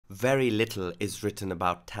Very little is written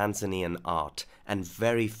about Tanzanian art, and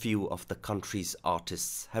very few of the country's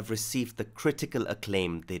artists have received the critical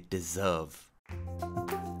acclaim they deserve.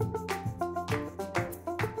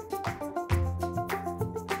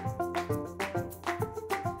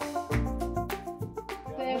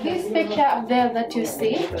 This picture up there that you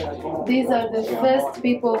see, these are the first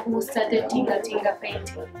people who started Tinga Tinga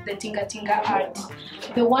painting, the Tinga Tinga art.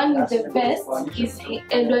 The one with the best is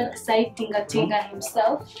Edward Said Tinga Tinga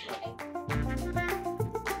himself.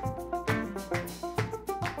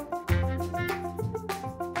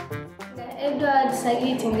 Edward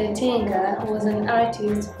Said Tinga Tinga was an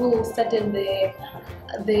artist who started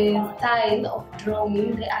the style of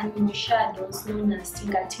drawing the anime shadows known as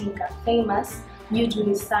Tinga Tinga, famous due to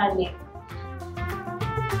his surname.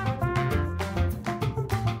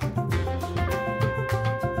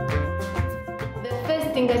 The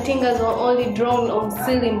first Tinga Tingas were only drawn on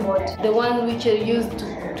ceiling board, the ones which are used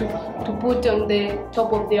to put on the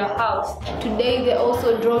top of their house. Today they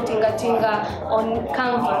also draw Tinga Tinga on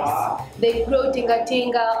canvas. They draw Tinga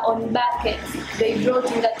Tinga on buckets. They draw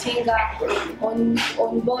Tinga Tinga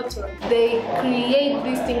on bottles. They create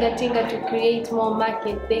this Tinga Tinga to create more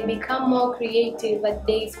market. They become more creative as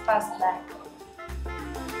days pass by.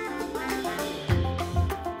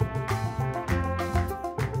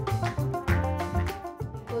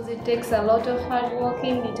 It takes a lot of hard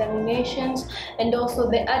working, determinations, and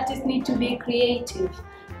also the artists need to be creative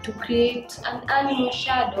to create an animal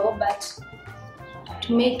shadow, but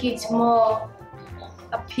to make it more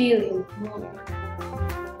appealing.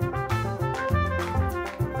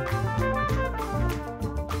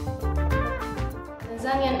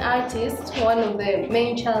 Tanzanian artists, one of the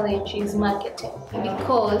main challenges is marketing,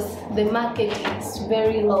 because the market is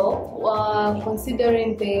very low.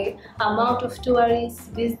 Considering the amount of tourists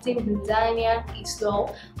visiting Tanzania is low.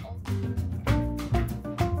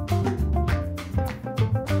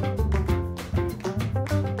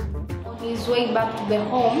 On his way back to the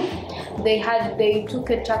home, they took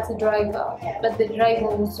a taxi driver, but the driver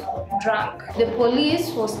was drunk. The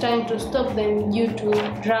police was trying to stop them due to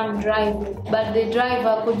drunk driving, but the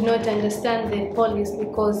driver could not understand the police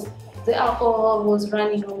because the alcohol was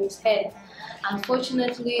running on his head.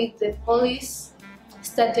 Unfortunately, the police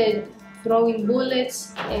started throwing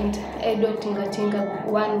bullets, and Edward Tinga Tinga,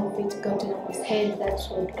 one of it got on his head. That's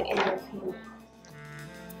what the end of him.